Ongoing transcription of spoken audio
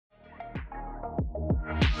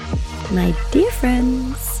My dear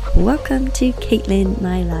friends, welcome to Caitlin,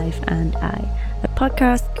 My Life and I, a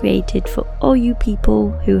podcast created for all you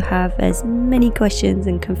people who have as many questions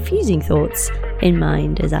and confusing thoughts in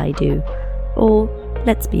mind as I do, or,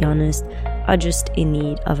 let's be honest, are just in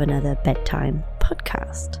need of another bedtime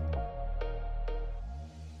podcast.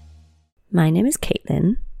 My name is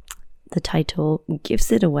Caitlin. The title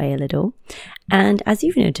gives it away a little, and as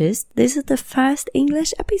you've noticed, this is the first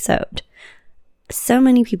English episode. So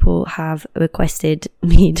many people have requested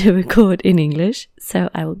me to record in English, so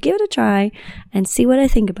I will give it a try and see what I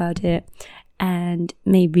think about it, and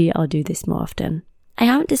maybe I'll do this more often. I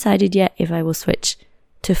haven't decided yet if I will switch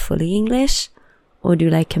to fully English or do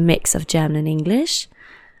like a mix of German and English.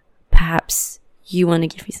 Perhaps you want to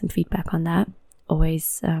give me some feedback on that.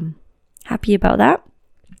 Always happy about that.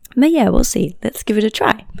 But yeah, we'll see. Let's give it a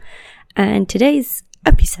try. And today's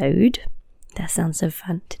episode... that sounds so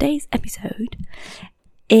fun. Today's episode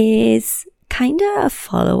is kind of a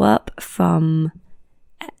follow-up from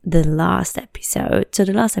the last episode. So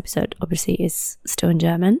the last episode obviously is still in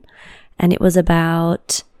German, and it was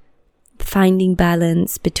about finding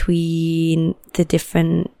balance between the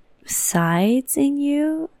different sides in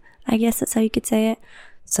you. I guess that's how you could say it.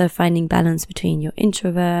 So finding balance between your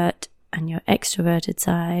introvert and your extroverted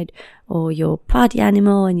side, or your party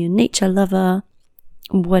animal and your nature lover,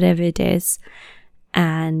 whatever it is.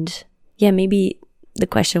 And yeah, maybe the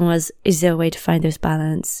question was, is there a way to find this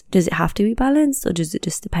balance? Does it have to be balanced, or does it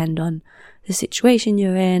just depend on the situation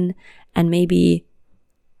you're in? And maybe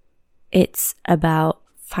it's about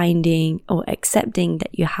finding or accepting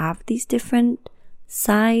that you have these different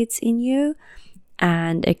sides in you,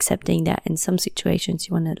 and accepting that in some situations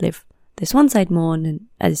you want to live this one side more, and in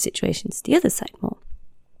other situations the other side more.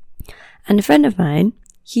 And a friend of mine,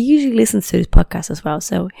 he usually listens to this podcast as well,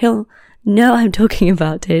 so he'll know I'm talking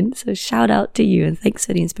about it. So shout out to you and thanks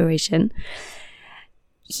for the inspiration.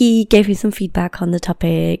 He gave me some feedback on the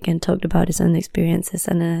topic and talked about his own experiences,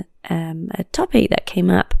 and a topic that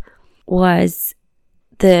came up was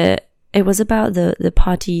about the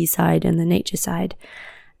party side and the nature side,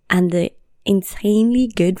 and the insanely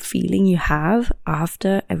good feeling you have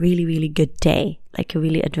after a really, really good day, like a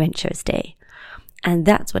really adventurous day. And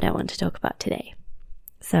that's what I want to talk about today.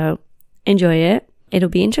 So enjoy it. It'll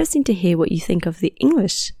be interesting to hear what you think of the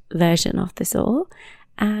English version of this all.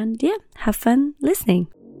 And yeah, have fun listening.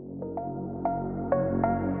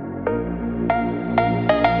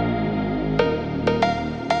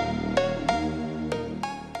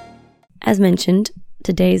 As mentioned,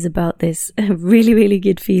 today is about this really, really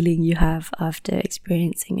good feeling you have after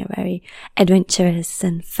experiencing a very adventurous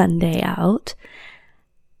and fun day out.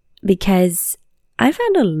 Because I've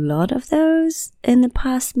had a lot of those in the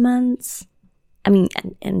past months. I mean,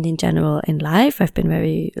 and in general in life, I've been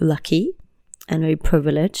very lucky and very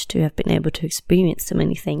privileged to have been able to experience so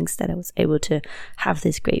many things that I was able to have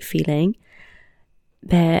this great feeling.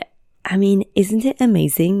 But I mean, isn't it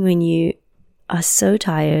amazing when you are so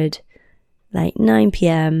tired, like 9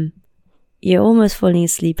 p.m., you're almost falling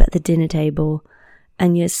asleep at the dinner table,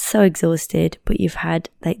 and you're so exhausted, but you've had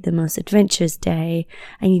like the most adventurous day,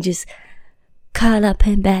 and you just curl up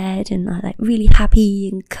in bed and are like really happy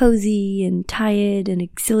and cozy and tired and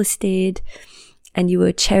exhausted, and you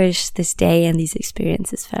will cherish this day and these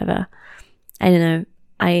experiences forever. I don't know,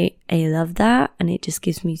 I love that, and it just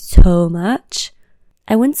gives me so much.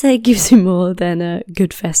 I wouldn't say it gives me more than a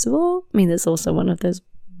good festival. I mean, there's also one of those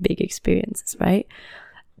big experiences, right?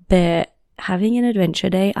 But having an adventure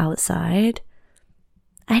day outside,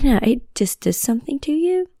 I don't know, it just does something to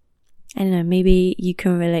you. I don't know, maybe you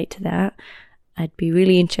can relate to that. I'd be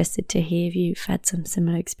really interested to hear if you've had some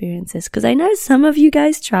similar experiences, because I know some of you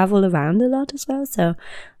guys travel around a lot as well, so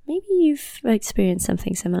maybe you've experienced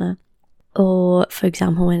something similar. Or, for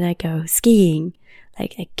example, when I go skiing,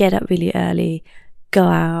 like I get up really early, go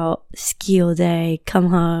out, ski all day, come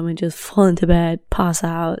home and just fall into bed, pass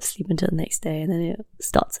out, sleep until the next day, and then it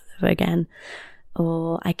starts over again.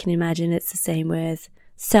 Or I can imagine it's the same with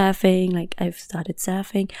surfing. Like, I've started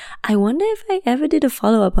surfing. I wonder if I ever did a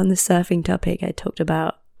follow-up on the surfing topic I talked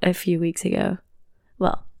about a few weeks ago.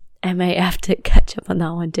 Well, I may have to catch up on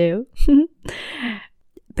that one too.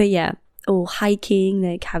 But yeah, or hiking,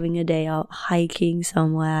 like having a day out hiking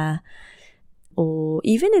somewhere, or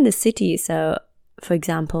even in the city. So, for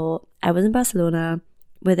example, I was in Barcelona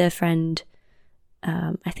with a friend.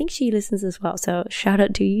 I think she listens as well, so shout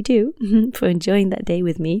out to you too for enjoying that day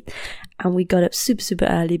with me. And we got up super, super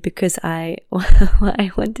early because I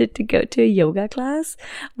wanted to go to a yoga class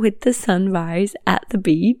with the sunrise at the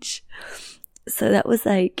beach. So that was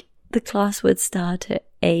like, the class would start at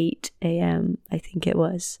 8 a.m. I think it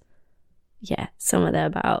was. Yeah, somewhere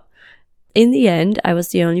thereabout. in the end, I was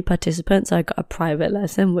the only participant, so I got a private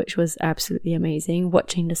lesson, which was absolutely amazing,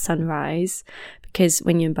 watching the sunrise, because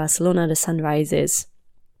when you're in Barcelona, the sunrise is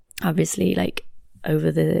obviously like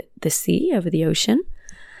over the sea, over the ocean.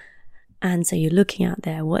 And so you're looking out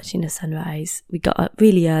there, watching the sunrise. We got up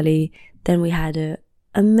really early. Then we had an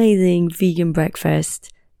amazing vegan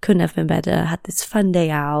breakfast. Couldn't have been better. Had this fun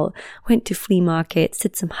day out. Went to flea markets,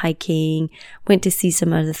 did some hiking, went to see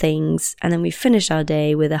some other things. And then we finished our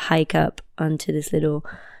day with a hike up onto this little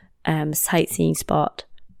sightseeing spot,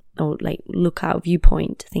 or like lookout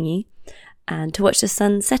viewpoint thingy, and to watch the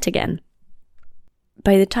sun set again.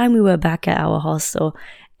 By the time we were back at our hostel,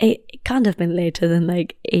 it can't have been later than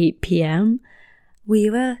like 8 p.m. We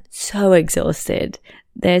were so exhausted.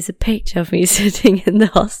 There's a picture of me sitting in the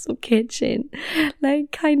hostel kitchen,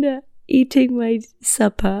 like kind of eating my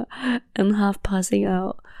supper and half passing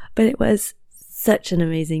out. But it was such an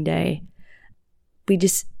amazing day. We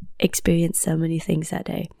just experienced so many things that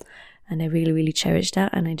day. And I really, really cherished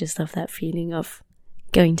that. And I just love that feeling of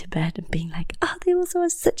going to bed and being like, oh, this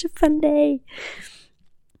was such a fun day.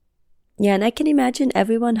 Yeah, and I can imagine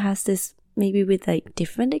everyone has this maybe with like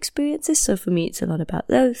different experiences. So for me, it's a lot about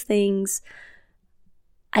those things.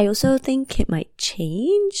 I also think it might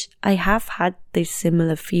change. I have had this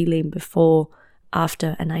similar feeling before,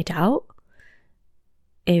 after a night out.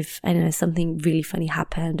 If, I don't know, something really funny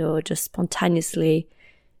happened, or just spontaneously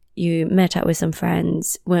you met up with some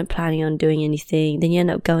friends, weren't planning on doing anything, then you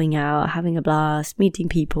end up going out, having a blast, meeting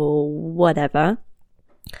people, whatever.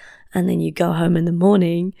 And then you go home in the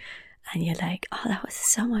morning and you're like, oh, that was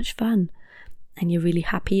so much fun. And you're really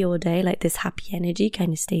happy all day, like this happy energy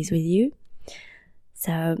kind of stays with you.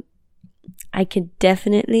 So I could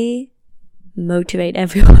definitely motivate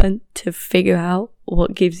everyone to figure out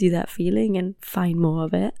what gives you that feeling and find more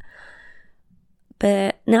of it.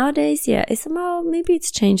 But nowadays, yeah, it's somehow, maybe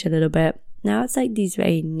it's changed a little bit. Now it's like these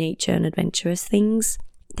very nature and adventurous things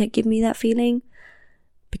that give me that feeling.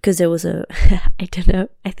 Because there was I don't know,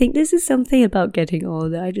 I think this is something about getting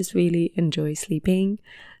older. I just really enjoy sleeping.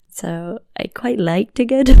 So I quite like to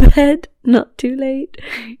go to bed, not too late,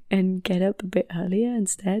 and get up a bit earlier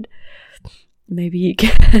instead. Maybe you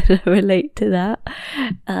can relate to that.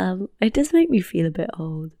 It does make me feel a bit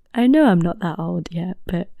old. I know I'm not that old yet,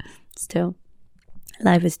 but still,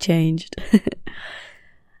 life has changed.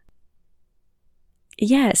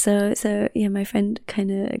 Yeah, so yeah, my friend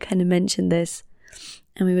kind of mentioned this.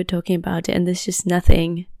 And we were talking about it, and there's just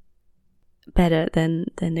nothing better than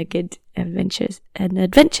a good adventure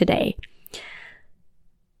day.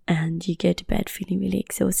 And you go to bed feeling really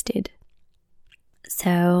exhausted.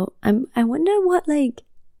 So I wonder what like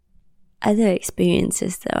other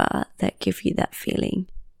experiences there are that give you that feeling.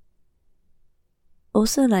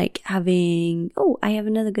 Also like having, I have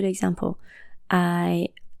another good example. I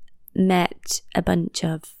met a bunch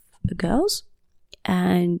of girls,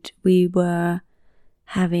 and we were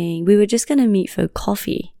just going to meet for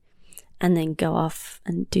coffee and then go off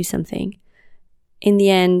and do something. In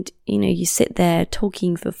the end, you sit there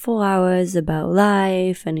talking for 4 hours about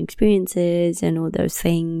life and experiences and all those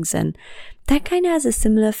things. And that kind of has a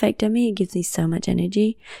similar effect on me. It gives me so much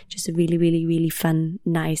energy. Just a really, really, really fun,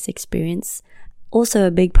 nice experience. Also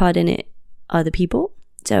a big part in it are the people.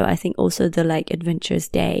 So I think also the like adventurous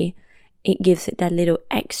day, it gives it that little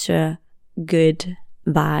extra good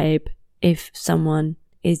vibe if someone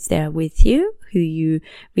is there with you who you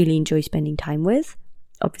really enjoy spending time with.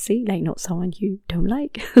 Obviously, like not someone you don't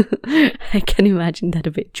like. I can imagine that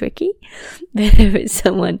a bit tricky. But if it's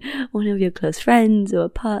someone, one of your close friends or a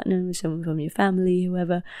partner or someone from your family,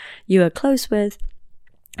 whoever you are close with,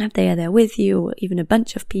 if they are there with you, or even a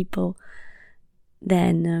bunch of people,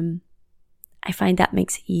 then I find that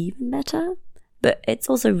makes it even better. But it's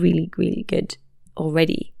also really, really good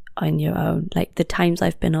already on your own. Like the times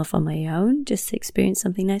I've been off on my own just to experience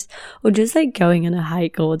something nice, or just like going on a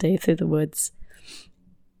hike all day through the woods,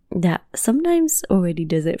 that sometimes already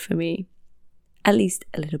does it for me. At least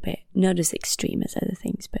a little bit. Not as extreme as other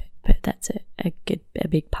things, but that's a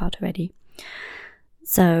big part already.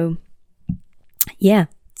 So yeah,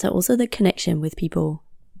 so also the connection with people,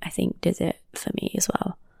 I think, does it for me as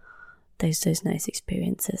well. Those nice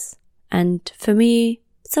experiences. And for me,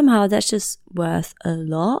 somehow that's just worth a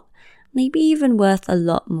lot. Maybe even worth a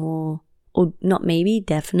lot more, or not maybe,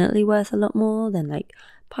 definitely worth a lot more than like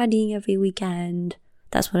partying every weekend.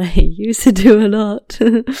 That's what I used to do a lot.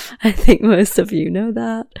 I think most of you know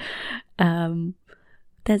that.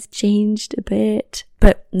 That's changed a bit,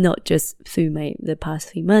 but not just through the past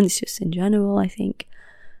 3 months, just in general, I think,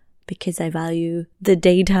 because I value the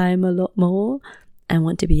daytime a lot more. I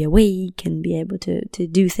want to be awake and be able to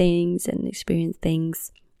do things and experience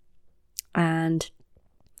things. And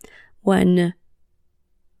one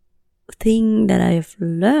thing that I've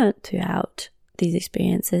learned throughout these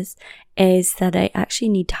experiences is that I actually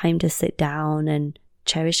need time to sit down and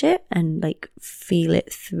cherish it and like feel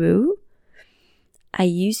it through. I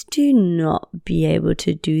used to not be able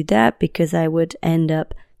to do that because I would end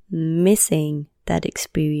up missing that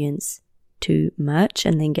experience too much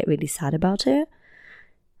and then get really sad about it.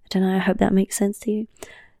 I don't know, I hope that makes sense to you.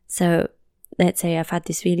 So let's say I've had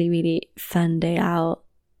this really, really fun day out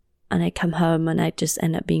and I come home and I just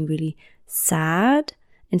end up being really sad.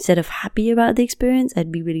 Instead of happy about the experience,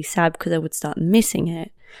 I'd be really sad because I would start missing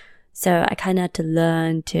it. So I kind of had to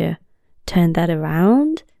learn to turn that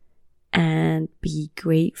around and be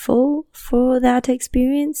grateful for that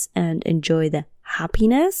experience and enjoy the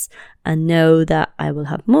happiness and know that I will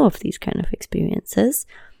have more of these kind of experiences,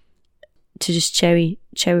 to just cherish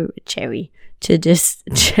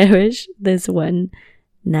this one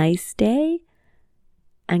nice day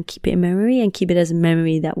and keep it in memory and keep it as a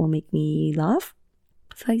memory that will make me laugh,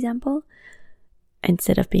 for example,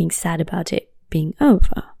 instead of being sad about it being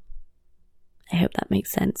over. I hope that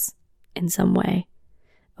makes sense in some way.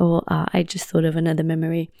 Or I just thought of another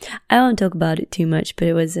memory. I won't talk about it too much, but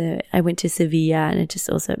it was I went to Sevilla and I just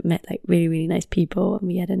also met like really, really nice people and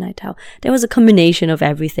we had a night out. There was a combination of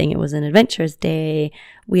everything. It was an adventurous day.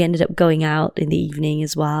 We ended up going out in the evening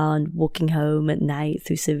as well and walking home at night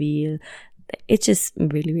through Seville. It's just a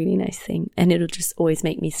really, really nice thing. And it'll just always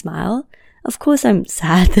make me smile. Of course, I'm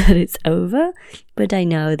sad that it's over, but I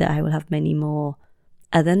know that I will have many more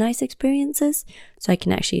other nice experiences, so I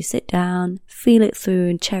can actually sit down, feel it through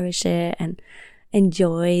and cherish it and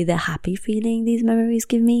enjoy the happy feeling these memories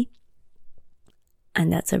give me.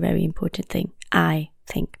 And that's a very important thing, I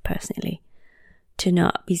think personally, to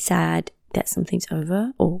not be sad that something's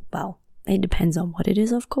over. Or, well, it depends on what it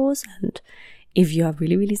is, of course, and if you are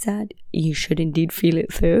really, really sad, you should indeed feel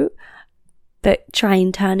it through, but try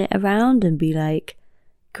and turn it around and be like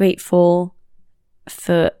grateful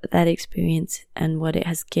for that experience and what it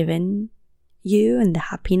has given you and the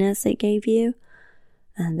happiness it gave you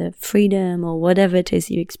and the freedom or whatever it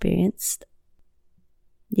is you experienced.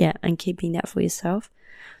 Yeah, and keeping that for yourself.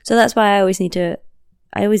 So that's why I always need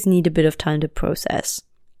a bit of time to process.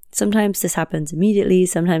 Sometimes this happens immediately,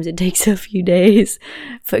 sometimes it takes a few days.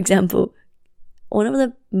 For example, one of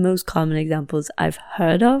the most common examples I've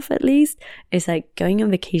heard of, at least, is like going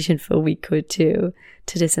on vacation for a week or two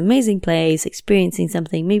to this amazing place, experiencing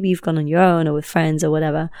something. Maybe you've gone on your own or with friends or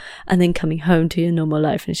whatever, and then coming home to your normal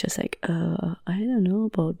life and it's just like, I don't know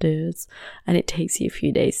about this. And it takes you a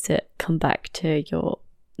few days to come back to your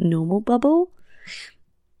normal bubble.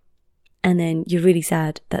 And then you're really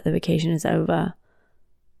sad that the vacation is over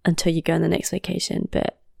until you go on the next vacation.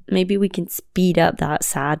 But maybe we can speed up that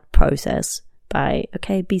sad process by,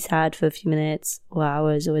 okay, be sad for a few minutes or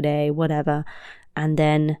hours or a day, whatever, and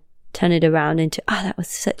then turn it around into, that was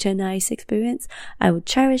such a nice experience. I would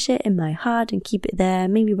cherish it in my heart and keep it there,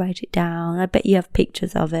 maybe write it down. I bet you have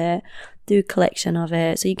pictures of it, do a collection of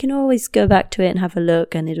it, so you can always go back to it and have a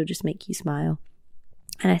look and it'll just make you smile.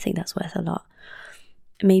 And I think that's worth a lot.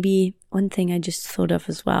 Maybe one thing I just thought of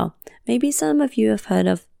as well, maybe some of you have heard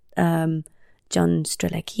of John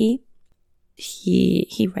Strzelecki.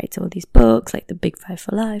 He writes all these books, like The Big Five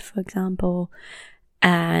for Life, for example.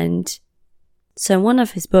 And so in one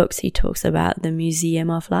of his books, he talks about the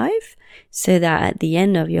museum of life. So that at the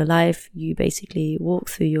end of your life, you basically walk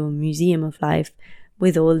through your museum of life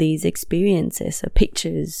with all these experiences or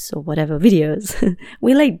pictures or whatever, videos.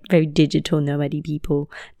 We're like very digital nomady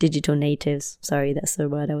people, digital natives. Sorry, that's the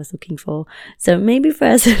word I was looking for. So maybe for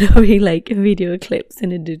us it'll be like video clips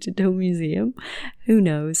in a digital museum. Who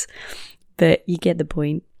knows? But you get the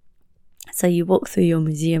point. So you walk through your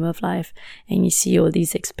museum of life and you see all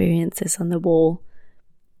these experiences on the wall,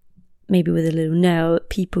 maybe with a little note,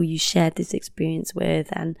 people you shared this experience with.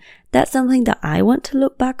 And that's something that I want to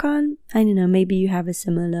look back on. I don't know, maybe you have a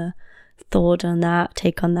similar thought on that,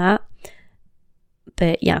 take on that.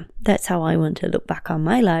 But yeah, that's how I want to look back on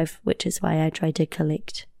my life, which is why I try to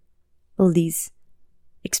collect all these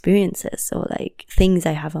experiences or like things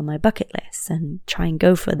I have on my bucket list and try and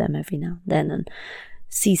go for them every now and then and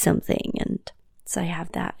see something. And so I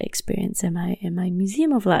have that experience in my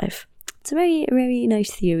museum of life. It's a very, very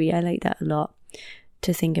nice theory. I like that a lot,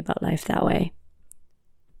 to think about life that way.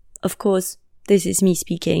 Of course, this is me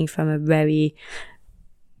speaking from a very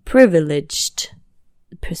privileged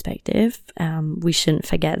perspective. We shouldn't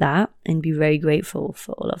forget that and be very grateful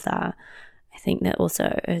for all of that. I think that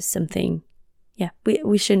also is something,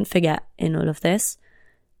 we shouldn't forget in all of this,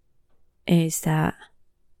 is that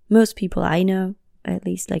most people I know at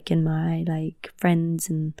least like in my like friends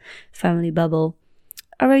and family bubble,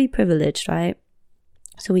 are very privileged, right?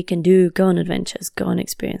 So we can go on adventures, go on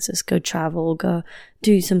experiences, go travel, go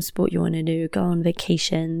do some sport you want to do, go on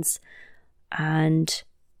vacations. And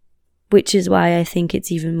which is why I think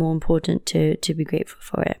it's even more important to be grateful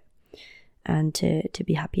for it and to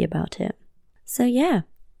be happy about it. So yeah,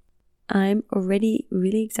 I'm already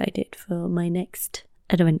really excited for my next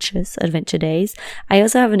adventure days. I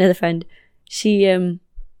also have another friend. She,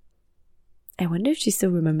 I wonder if she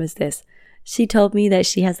still remembers this. She told me that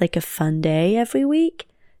she has like a fun day every week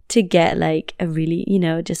to get like a really,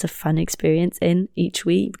 just a fun experience in each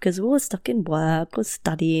week, because we're all stuck in work or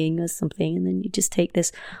studying or something. And then you just take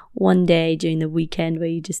this one day during the weekend where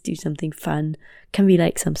you just do something fun. Can be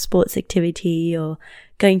like some sports activity or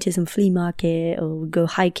going to some flea market or go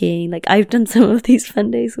hiking. Like I've done some of these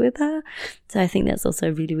fun days with her. So I think that's also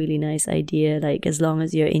a really, really nice idea. Like as long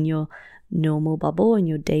as you're in your normal bubble in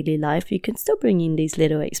your daily life, you can still bring in these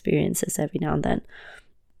little experiences every now and then.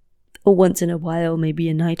 Or once in a while, maybe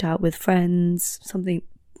a night out with friends, something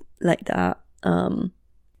like that.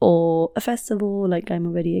 Or a festival, like I'm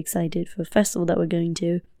already excited for a festival that we're going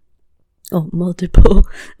to. Or multiple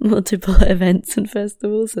events and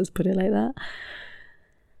festivals, let's put it like that.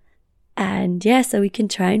 And yeah, so we can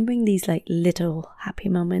try and bring these like little happy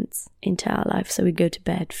moments into our life. So we go to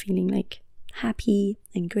bed feeling like happy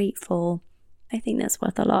and grateful. I think that's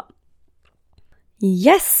worth a lot.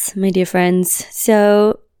 Yes, my dear friends.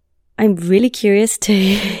 So I'm really curious to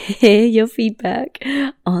hear your feedback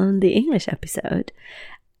on the English episode.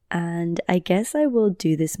 And I guess I will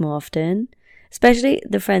do this more often, especially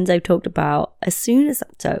the friends I've talked about. As soon as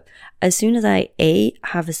I A,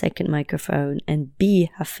 have a second microphone, and B,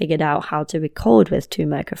 have figured out how to record with two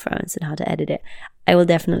microphones and how to edit it, I will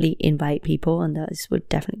definitely invite people, and those would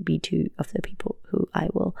definitely be two of the people who I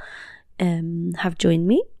will have joined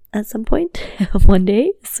me at some point one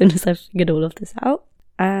day, as soon as I've figured all of this out.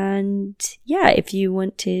 And yeah, if you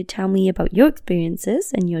want to tell me about your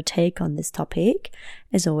experiences and your take on this topic,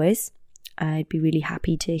 as always, I'd be really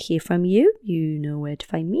happy to hear from you. You know where to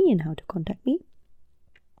find me and how to contact me.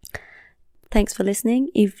 Thanks for listening.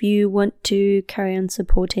 If you want to carry on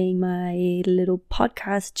supporting my little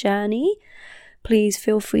podcast journey, please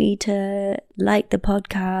feel free to like the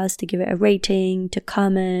podcast, to give it a rating, to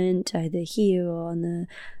comment either here or on the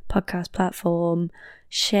podcast platform.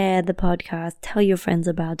 Share the podcast, tell your friends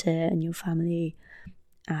about it and your family.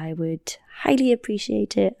 I would highly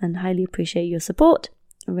appreciate it and highly appreciate your support.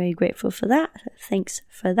 I'm very grateful for that. Thanks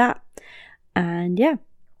for that. And yeah,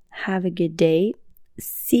 have a good day.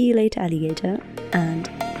 See you later, alligator.